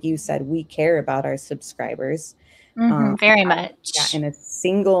 And like you said, we care about our subscribers. Mm-hmm. Very I haven't much. gotten a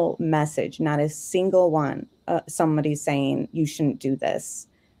single message, not a single one, somebody saying you shouldn't do this.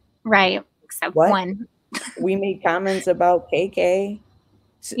 Right. Except What? one. We made comments about KK.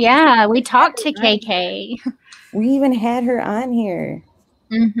 Yeah, we talked to KK. We even had her on here.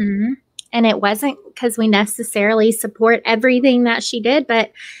 Mm-hmm. And it wasn't because we necessarily support everything that she did,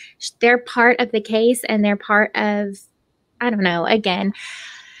 but they're part of the case and they're part of, I don't know, again,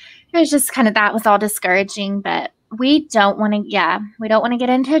 it was just kind of that was all discouraging, but we don't want to, yeah, we don't want to get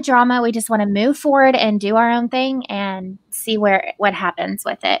into drama. We just want to move forward and do our own thing and see what happens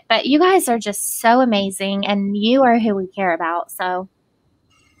with it. But you guys are just so amazing and you are who we care about. So,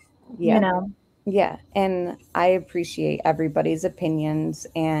 you Yep. know, Yeah. And I appreciate everybody's opinions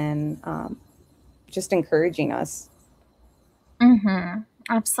and just encouraging us. mm-hmm,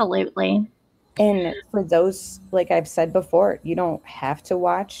 absolutely. And for those, like I've said before, you don't have to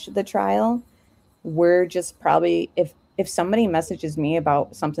watch the trial. We're just probably, if somebody messages me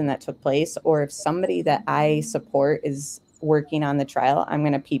about something that took place, or if somebody that I support is working on the trial, I'm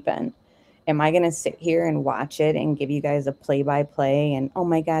going to peep in. Am I going to sit here and watch it and give you guys a play by play and, oh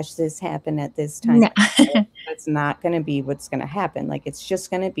my gosh, this happened at this time? No. No, that's not going to be what's going to happen. Like, it's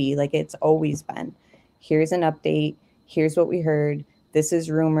just going to be like it's always been. Here's an update. Here's what we heard. This is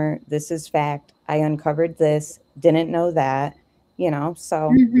rumor. This is fact. I uncovered this. Didn't know that, you know,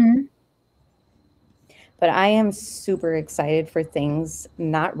 so. Mm-hmm. But I am super excited for things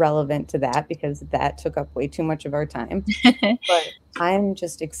not relevant to that because that took up way too much of our time. But I'm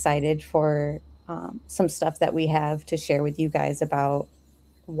just excited for some stuff that we have to share with you guys about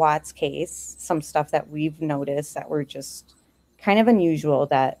Watt's case, some stuff that we've noticed that were just kind of unusual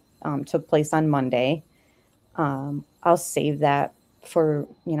that took place on Monday. I'll save that for,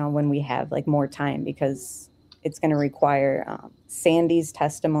 you know, when we have like more time, because it's going to require Sandy's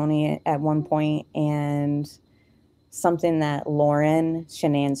testimony at one point and something that Lauren,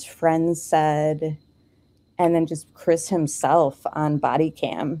 Shanann's friend, said, and then just Chris himself on body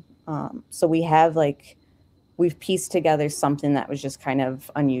cam. So we've pieced together something that was just kind of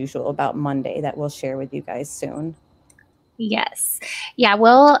unusual about Monday that we'll share with you guys soon. Yes. Yeah,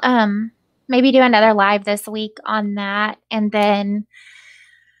 we'll maybe do another live this week on that, and then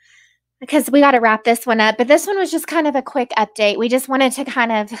because we got to wrap this one up, but this one was just kind of a quick update. We just wanted to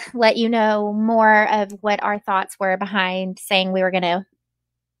kind of let you know more of what our thoughts were behind saying we were going to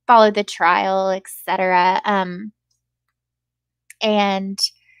follow the trial, etc. And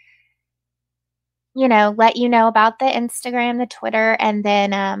let you know about the Instagram, the Twitter, and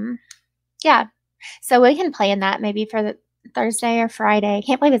then yeah. So we can plan that maybe for the Thursday or Friday.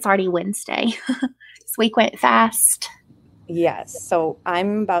 Can't believe it's already Wednesday. This week went fast. Yes. So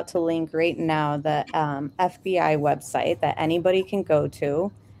I'm about to link right now the FBI website that anybody can go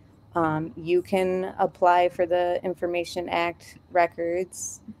to. You can apply for the Information Act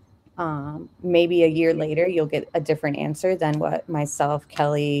records. Maybe a year later, you'll get a different answer than what myself,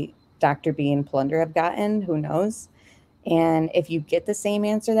 Kelly, Dr. B, and Plunder have gotten. Who knows? And if you get the same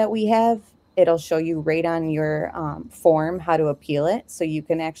answer that we have, it'll show you right on your form how to appeal it. So you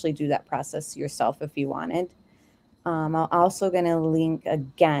can actually do that process yourself if you wanted. I'm also going to link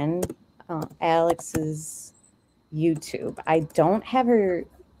again Alex's YouTube. I don't have her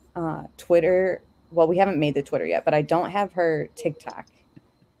Twitter. Well, we haven't made the Twitter yet, but I don't have her TikTok.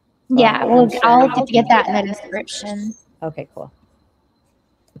 So Yeah, I'm sure I'll we get can. that in the description. Okay, cool.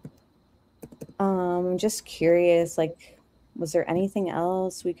 I'm just curious, like, was there anything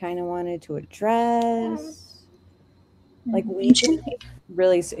else we kind of wanted to address? Like, we didn't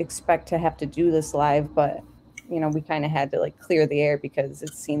really expect to have to do this live, but we kind of had to like clear the air because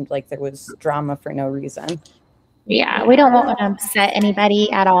it seemed like there was drama for no reason. Yeah, we don't want to upset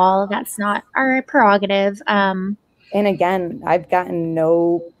anybody at all. That's not our prerogative. And again, I've gotten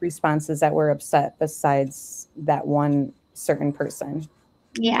no responses that were upset besides that one certain person.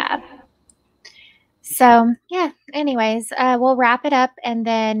 Yeah. So, yeah, anyways, we'll wrap it up and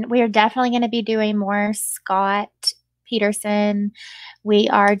then we are definitely going to be doing more Scott Peterson. We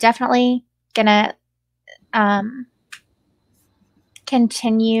are definitely going to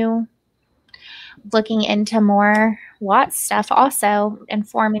continue looking into more Watts stuff also and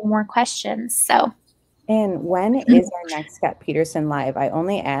forming more questions. So, And when is our next Scott Peterson live? I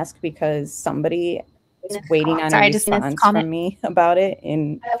only ask because somebody is waiting on a sorry, I just missed response comment. from me about it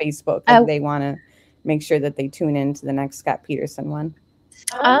in Facebook. Like they want to make sure that they tune in to the next Scott Peterson one.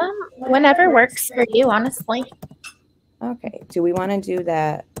 Whenever works for you, honestly. Okay. Do we want to do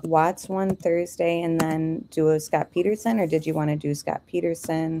that Watts one Thursday and then do a Scott Peterson, or did you want to do Scott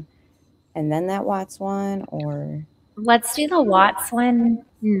Peterson and then that Watts one, or? Let's do the Watts one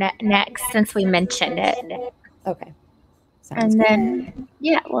next since we mentioned it. Okay. Sounds And good. then,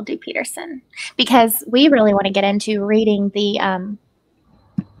 yeah, we'll do Peterson because we really want to get into reading the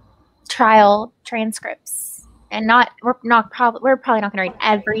trial transcripts. And we're probably not going to read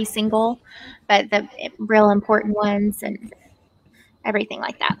every single, but the real important ones and everything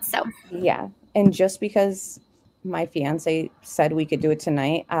like that. So, yeah. And just because my fiance said we could do it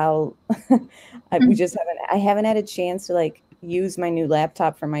tonight, I haven't had a chance to like use my new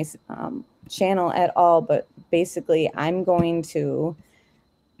laptop for my channel at all. But basically, I'm going to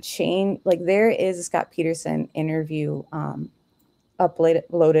change. Like there is a Scott Peterson interview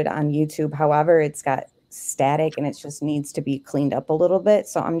uploaded on YouTube. However, it's got static and it just needs to be cleaned up a little bit.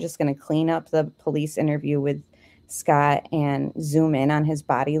 So I'm just going to clean up the police interview with Scott and zoom in on his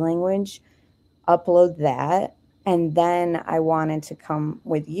body language, upload that. And then I wanted to come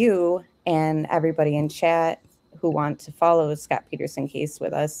with you and everybody in chat who want to follow the Scott Peterson case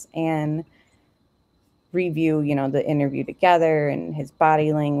with us and review, the interview together and his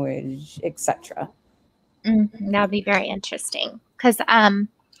body language, etc. that would be very interesting because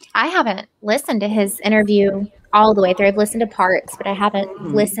I haven't listened to his interview all the way through. I've listened to parts, but I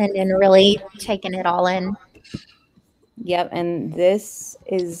haven't listened and really taken it all in. Yep, and this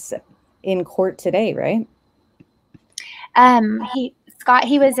is in court today, right?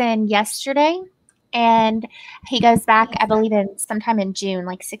 He was in yesterday, and he goes back, I believe, in sometime in June,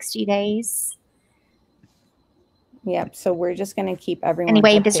 like 60 days. Yep. So we're just going to keep everyone and he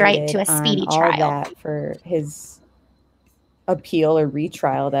waived his right to a speedy all trial. That for his appeal or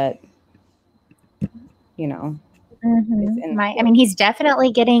retrial that he's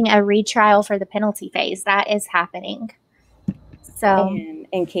definitely getting a retrial for the penalty phase. That is happening. So, and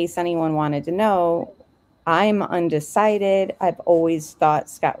in case anyone wanted to know, I'm undecided. I've always thought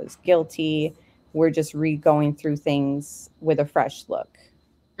Scott was guilty. We're just going through things with a fresh look.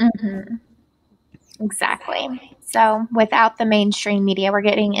 Exactly. So without the mainstream media, we're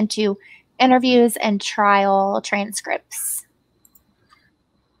getting into interviews and trial transcripts.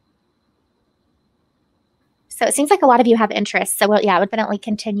 So it seems like a lot of you have interest. So we'll definitely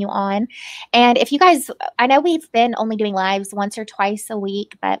continue on. And if you guys, I know we've been only doing lives once or twice a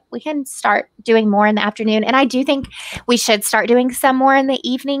week, but we can start doing more in the afternoon. And I do think we should start doing some more in the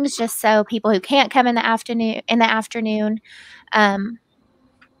evenings, just so people who can't come in the afternoon,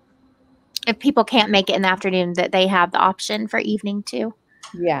 if people can't make it in the afternoon, that they have the option for evening too.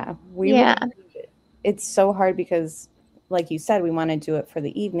 Yeah. Yeah. It's so hard because like you said, we want to do it for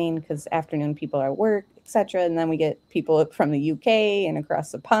the evening because afternoon people are at work, etc. And then we get people from the UK and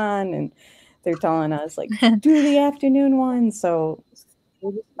across the pond, and they're telling us like, do the afternoon one. So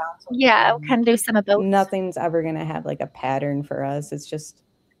we'll just bounce Yeah, we around. can do some of both. Nothing's ever gonna have like a pattern for us. It's just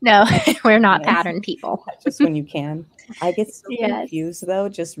No, we're not yeah, pattern people. just when you can. I get so Yes. confused though,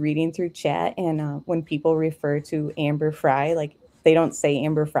 just reading through chat, and when people refer to Amber Fry, like they don't say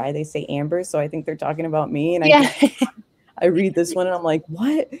Amber Fry, they say Amber. So I think they're talking about me, and Yeah. I read this one and I'm like,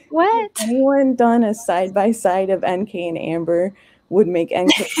 what? If What? anyone done a side by side of NK and Amber would make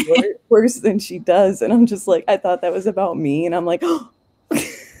NK worse than she does. And I'm just like, I thought that was about me. And I'm like, oh.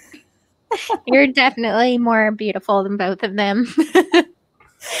 You're definitely more beautiful than both of them.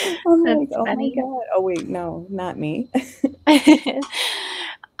 I'm like, That's oh my funny. God. Oh, wait, no, not me.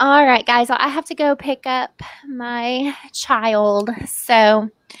 All right, guys. Well, I have to go pick up my child. So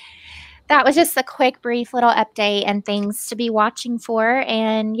that was just a quick, brief little update and things to be watching for.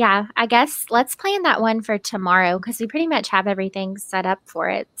 And yeah, I guess let's plan that one for tomorrow because we pretty much have everything set up for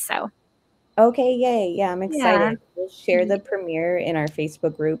it. So Okay, yay. Yeah, I'm yeah. excited. We'll share the premiere in our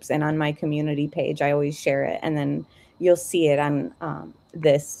Facebook groups and on my community page. I always share it. And then you'll see it on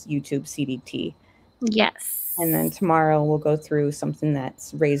this YouTube CDT. Yes. And then tomorrow we'll go through something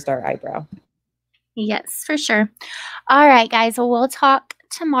that's raised our eyebrow. Yes, for sure. All right, guys. Well, we'll talk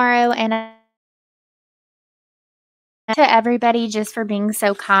tomorrow. And to everybody just for being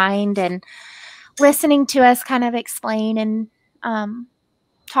so kind and listening to us kind of explain and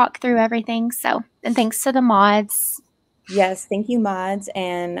talk through everything. So, and thanks to the mods. Yes, thank you, mods.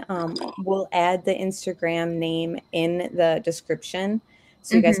 And we'll add the Instagram name in the description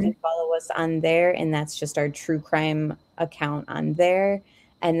so you guys Mm-hmm. can follow us on there. And that's just our true crime account on there.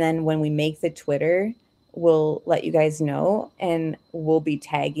 And then when we make the Twitter, we'll let you guys know, and we'll be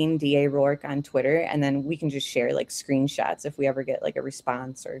tagging DA Rourke on Twitter. And then we can just share like screenshots if we ever get like a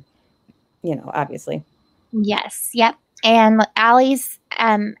response or, obviously. Yes. Yep. And Alex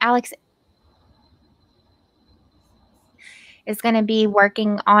is going to be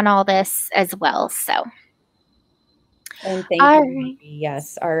working on all this as well. So, And thank all you, right. Rudy.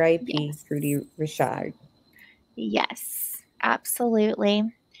 Yes, R.I.P. Yes. Rudy Richard. Yes, absolutely.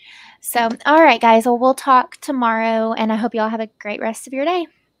 So, all right, guys. Well, we'll talk tomorrow, and I hope you all have a great rest of your day.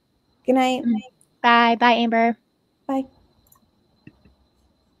 Good night. Bye. Bye, Amber. Bye.